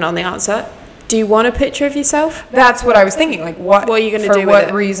judgment on the answer. Do you want a picture of yourself? That's what I was thinking. Like, what What are you gonna for do with what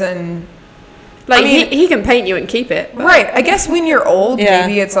it? reason? Like, I mean- he can paint you and keep it. but- Right. I guess when you're old, Yeah.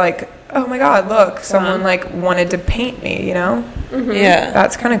 maybe it's like, oh my God, look, someone like wanted to paint me. You know, Yeah.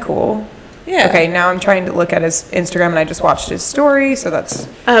 that's kind of cool. Yeah. Okay, now I'm trying to look at his Instagram, and I just watched his story, so that's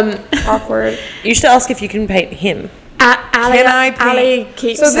awkward. You should ask if you can paint him. Ali, Can I paint- Ali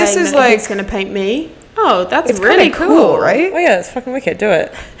keeps So this saying is that like- he's going to paint me. Oh, that's It's really really cool, right? Oh yeah, it's fucking wicked. Do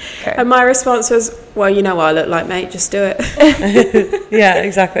it. Okay. And my response was, "Well, you know what I look like, mate. Just do it." Yeah,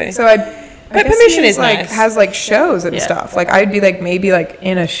 exactly. So I But guess permission he's is like nice. has like shows and Yeah. stuff. Like I'd be like maybe like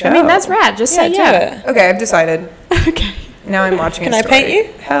in a show. I mean, that's rad. Just Yeah, say do yeah. it. Okay, I've decided. Okay. Now I'm watching. Can a I paint story. you?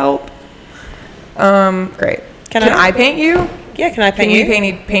 Help. Great. Can Can I? I paint you? Yeah, can I Can paint we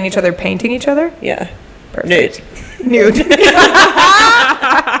you? paint each other painting each other? Yeah. Perfect. Nude. Nude.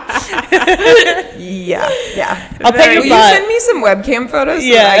 yeah. I'll paint your Will you butt. send me some webcam photos so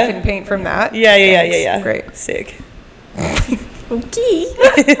Yeah. that I can paint from that? Yeah. Great. Sick. Okay.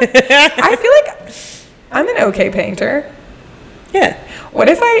 I feel like I'm an okay painter. Yeah. What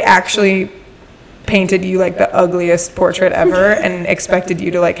if I actually painted you like the ugliest portrait ever and expected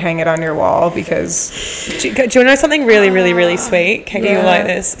you to like hang it on your wall because Do you want to know something really, really, really sweet? Katie, you will like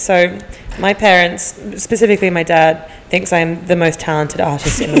this. So, my parents, specifically my dad, thinks I'm the most talented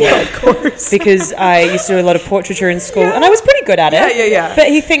artist in the world. of course. Because I used to do a lot of portraiture in school, and I was pretty good at it. Yeah. But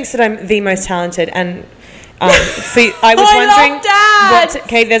he thinks that I'm the most talented, and I was I wondering love dads! what.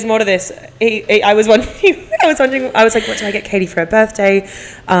 Katie, there's more to this. I was wondering. I was like, what do I get Katie for her birthday?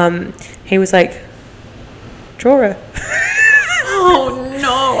 He was like, draw her. Oh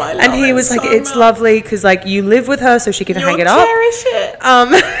no! I love And he it was like, so it's much. lovely because like you live with her, so she can hang it up. Cherish it.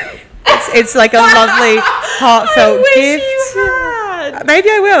 It's like a lovely, heartfelt I wish gift. you had. Maybe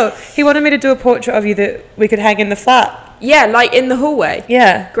I will. He wanted me to do a portrait of you that we could hang in the flat. Yeah, like in the hallway.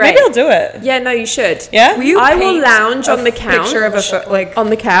 Yeah, Great. Maybe I'll do it. Yeah, no, you should. Yeah, Will you I will paint lounge a on the couch. Picture of a like. On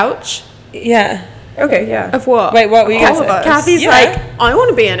the couch. yeah. Okay, yeah. Of what? Wait, what were you All gonna of say? us. Kathy's Yeah. like, I want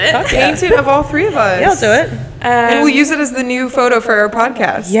to be in it. Fuck yeah. Paint it of all three of us. Yeah, I'll do it. And we'll use it as the new photo for our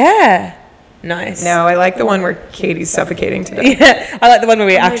podcast. Yeah, nice. No, I like the one where Katie's suffocating to death. Yeah, I like the one where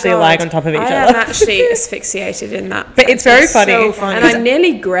we Oh my actually God. lying on top of each I other. am actually asphyxiated in that. But it's very funny. so funny. And I'm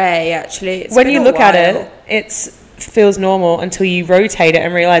nearly grey, actually. It's When been you a look at while. it, it's feels normal until you rotate it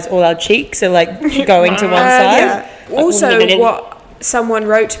and realize all our cheeks are like going to one side. Yeah. Also, what someone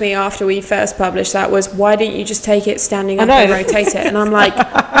wrote to me after we first published that was, why didn't you just take it standing up and rotate it? And I'm like,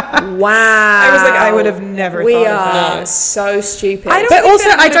 wow. I was like, I would have never We thought of are that. so stupid. But also,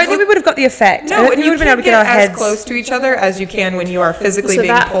 I don't think we would have got the effect. No, we and would you have been able to get can't our as heads close to each other as you can when you are physically So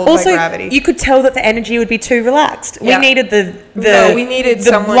being that- pulled Also, by gravity. you could tell that the energy would be too relaxed. Yeah. We needed the we needed the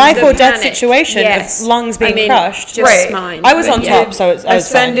someone life to or death panic. situation Yes. of lungs being I mean, crushed. just Right. mine. I was but on yeah. top, so I was fine.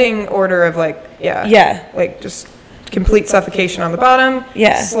 Ascending order of like, Yeah. like just complete suffocation on the bottom,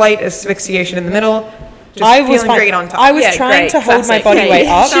 Yeah. slight asphyxiation in the middle, just I was feeling fine. great on top. I was Yeah, trying great, to hold my classic. body Yeah, weight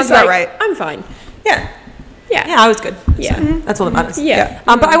yeah. up. Sounds She's about like, right. I'm fine. Yeah. Yeah. Yeah, I was good. Yeah. That's all that matters. Yeah.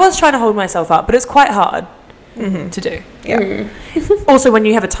 But I was trying to hold myself up, but it's quite hard to do. Yeah. Also, when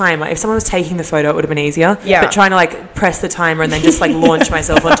you have a timer, if someone was taking the photo, it would have been easier. Yeah. But trying to like press the timer and then just like launch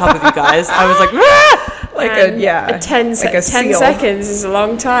myself on top of you guys, I was like, "Ah!" Like And a 10 seal. seconds is a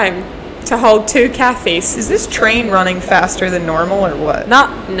long time to hold 2 Cathys. Is this train running faster than normal or what? Nah.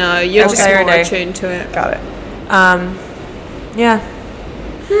 No, you're just Okay, more okay. attuned to it. Got it. Yeah.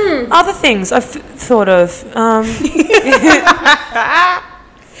 Other things I've thought of.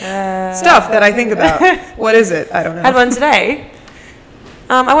 Stuff that I think about. What is it? I don't know. Had one today.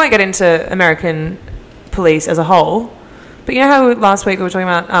 I won't get into American police as a whole, but you know how last week we were talking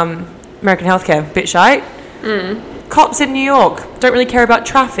about American healthcare, bit shite? Cops in New York don't really care about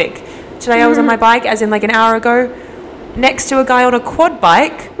traffic. Today I was on my bike, as in like an hour ago, next to a guy on a quad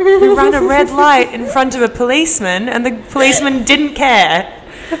bike who ran a red light in front of a policeman, and the policeman didn't care.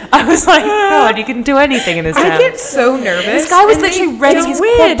 I was like, God, you can do anything in this town. I get so nervous. This guy was And literally they ready don't his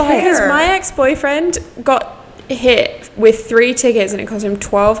Weird, quad bike. because my ex-boyfriend got hit with 3 tickets and it cost him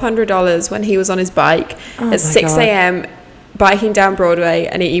 $1,200 when he was on his bike at 6 God. a.m. biking down Broadway,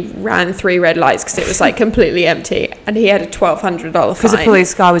 and he ran 3 red lights because it was like completely empty, and he had a $1,200 fine. Because the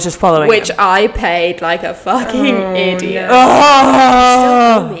police guy was just following which him. I paid like a fucking idiot.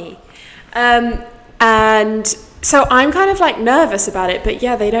 Oh! Still me. And so I'm kind of like nervous about it, but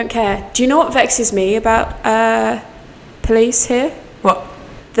yeah, they don't care. Do you know what vexes me about police here? What?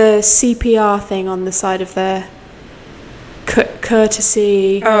 The CPR thing on the side of their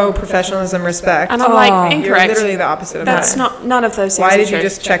courtesy. Oh, professionalism, respect. And I'm like, You're incorrect. literally the opposite of That's that. not, none of those things Why are did you true.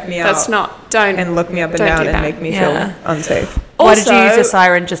 just check me out? That's not, don't. And look me up and Don't down do and that. make me Yeah. feel unsafe. Why did you use Also, a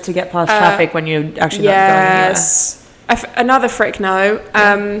siren just to get past traffic when you're actually not going anywhere? Yes. Another frick no.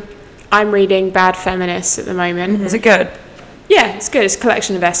 I'm reading Bad Feminists at the moment. Is it good? Yeah, it's good. It's a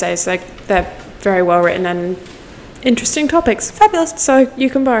collection of essays. Like, they're very well written and interesting topics. Fabulous. So you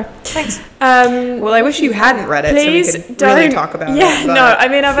can borrow. Thanks. Well, I wish you hadn't read it Please so we could don't really talk about Yeah, it. but- no. I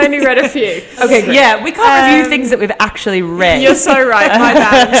mean, I've only read a few. Okay, great. Yeah, we can't review things that we've actually read. You're so right. My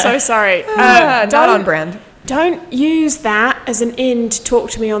bad. I'm so sorry. Not don't- on brand. Don't use that as an in to talk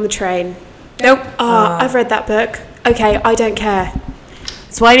to me on the train. Nope. I've read that book. Okay, I don't care.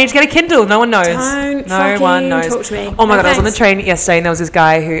 That's why you need to get a Kindle. No one knows. Don't no fucking one knows. talk to me. Oh my No God, I was on the thanks. train yesterday and there was this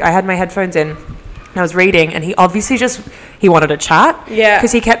guy who, I had my headphones in and I was reading and he obviously he wanted to chat. Yeah.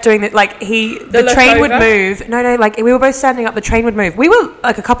 Because he kept doing that, like the look train would over? move. No, like we were both standing up, the train would move. We were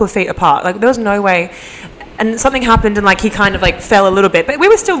like a couple of feet apart. Like there was no way. And something happened and like he kind of like fell a little bit. But we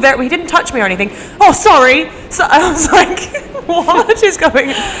were still he didn't touch me or anything. Oh, sorry. So I was like, what is going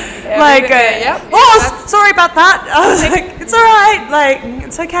on? Sorry about that. I was like, it's all right. Like,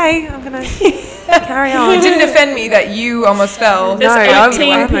 it's okay. I'm going to carry on. It didn't offend me that you almost fell. There's No, I'm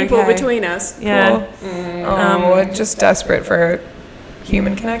 18 people okay. between us. Yeah. Oh, just desperate for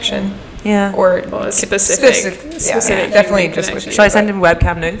human connection. Yeah. Or Specific yeah, definitely human just connection. with you. Should I send him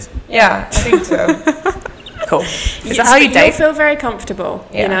webcam nudes? Yeah, I think so. Cool. Is that how you You'll date? feel very comfortable,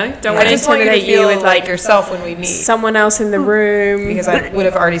 Yeah. you know? Don't I want to just want you to intimidate you feel with like like yourself when we meet. someone else in the room. Because I would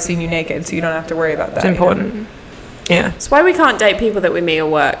have already seen you naked, so you don't have to worry about that. It's important. Yeah. That's why we can't date people that we meet at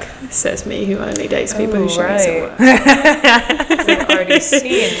work, says me, who only dates people who she meets at work. They've already seen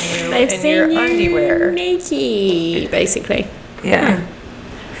you They've in seen your you underwear. naked, basically. Yeah.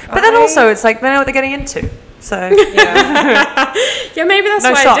 But then also, it's like they know what they're getting into. So, Yeah. Yeah, maybe that's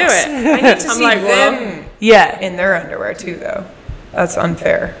No why I do shots. it. I need to I'm see like well, them yeah. in their underwear too, though. That's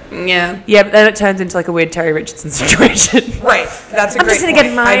unfair. yeah. Yeah, but then it turns into like a weird Terry Richardson situation. Right. That's a I'm great just going to get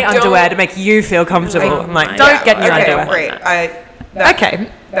point. my I don't- underwear to make you feel comfortable. I'm like, don't Yeah, get in your okay, underwear. Great. Okay.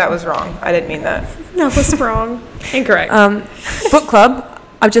 That was wrong. I didn't mean that. That was wrong. Incorrect. Book club.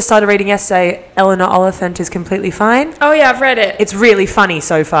 I've just started reading essay. Eleanor Oliphant is completely fine. Oh yeah, I've read it. It's really funny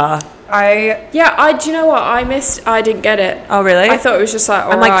so far. Yeah, do you know what? I didn't get it. Oh, really? I thought it was just like,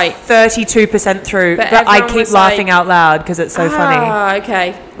 I'm alright. like 32% through, But but I everyone keep was laughing like, out loud because it's so funny. Ah,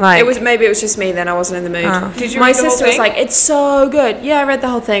 okay. Like- Maybe it was just me then. I wasn't in the mood. Oh. Did you My read the whole sister was thing? like, "It's so good." Yeah, I read the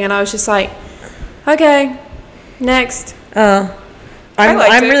whole thing, and I was just like, "Okay, next." I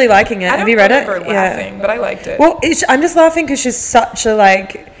liked I'm it. really liking it. I Have you read it? don't remember laughing, but I liked it. Well, I'm just laughing because she's such a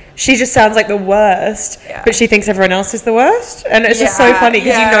she just sounds like the worst, Yeah. but she thinks everyone else is the worst, and it's just so Yeah, funny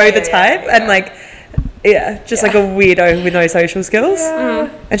because yeah, you know yeah, the type, yeah. and just like a weirdo with no social skills,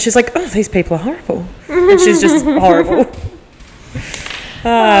 and she's like, "Oh, these people are horrible," and she's just horrible.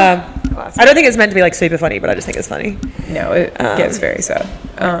 I don't think it's meant to be like super funny, but I just think it's funny. No, it gets very sad.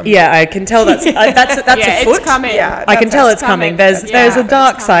 Yeah, I can tell that's that's Yeah, a foot. it's coming. Yeah, I can tell that's it's coming. coming. There's a It's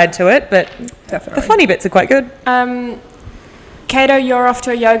dark coming. side to it, but definitely the funny bits are quite good. Kato, you're off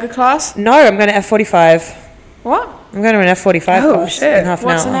to a yoga class. No, I'm going to F45. What? I'm going to an F45 class shit. in half an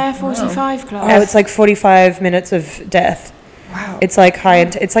What's hour. an Air 45 Oh, class? it's like 45 minutes of death. Wow. It's like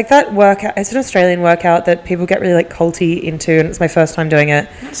it's like that workout. It's an Australian workout that people get really like culty into, and it's my first time doing it.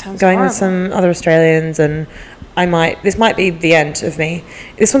 That sounds Going with horrible. some other Australians, and this might be the end of me.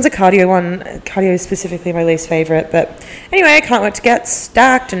 This one's a cardio one. Cardio is specifically my least favourite, but anyway, I can't wait to get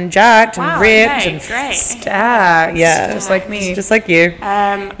stacked and jacked and Wow, ripped okay, and great. Stacked. Yeah. Just like me. just like you.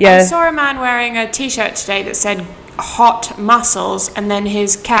 I Yeah. saw a man wearing a T-shirt today that said "hot muscles" and then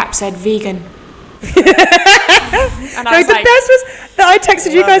his cap said "vegan." And I No, was the like, best was that I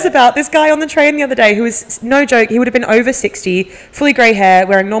texted you guys about this guy on the train the other day who was, no joke, he would have been over 60, fully grey hair,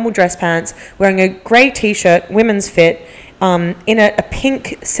 wearing normal dress pants, wearing a grey T-shirt, women's fit, in a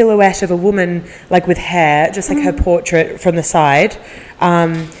pink silhouette of a woman, like with hair, just like her portrait from the side,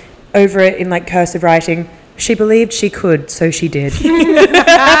 over it in like cursive writing, "She believed she could, so she did."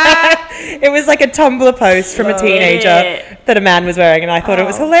 It was like a Tumblr post from a teenager that a man was wearing, and I thought it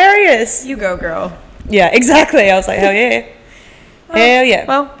was hilarious. You go, girl. Yeah, exactly. I was like, hell yeah. Hell yeah.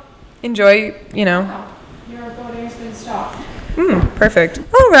 Well, enjoy, Your recording's been stopped. Perfect.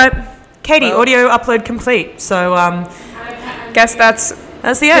 All right. Katie, audio upload complete. So Guess that's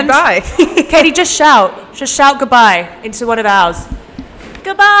that's the end. goodbye. Katie, just shout. Just shout goodbye into one of ours.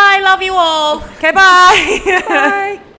 Goodbye. Love you all. Okay, bye. Bye.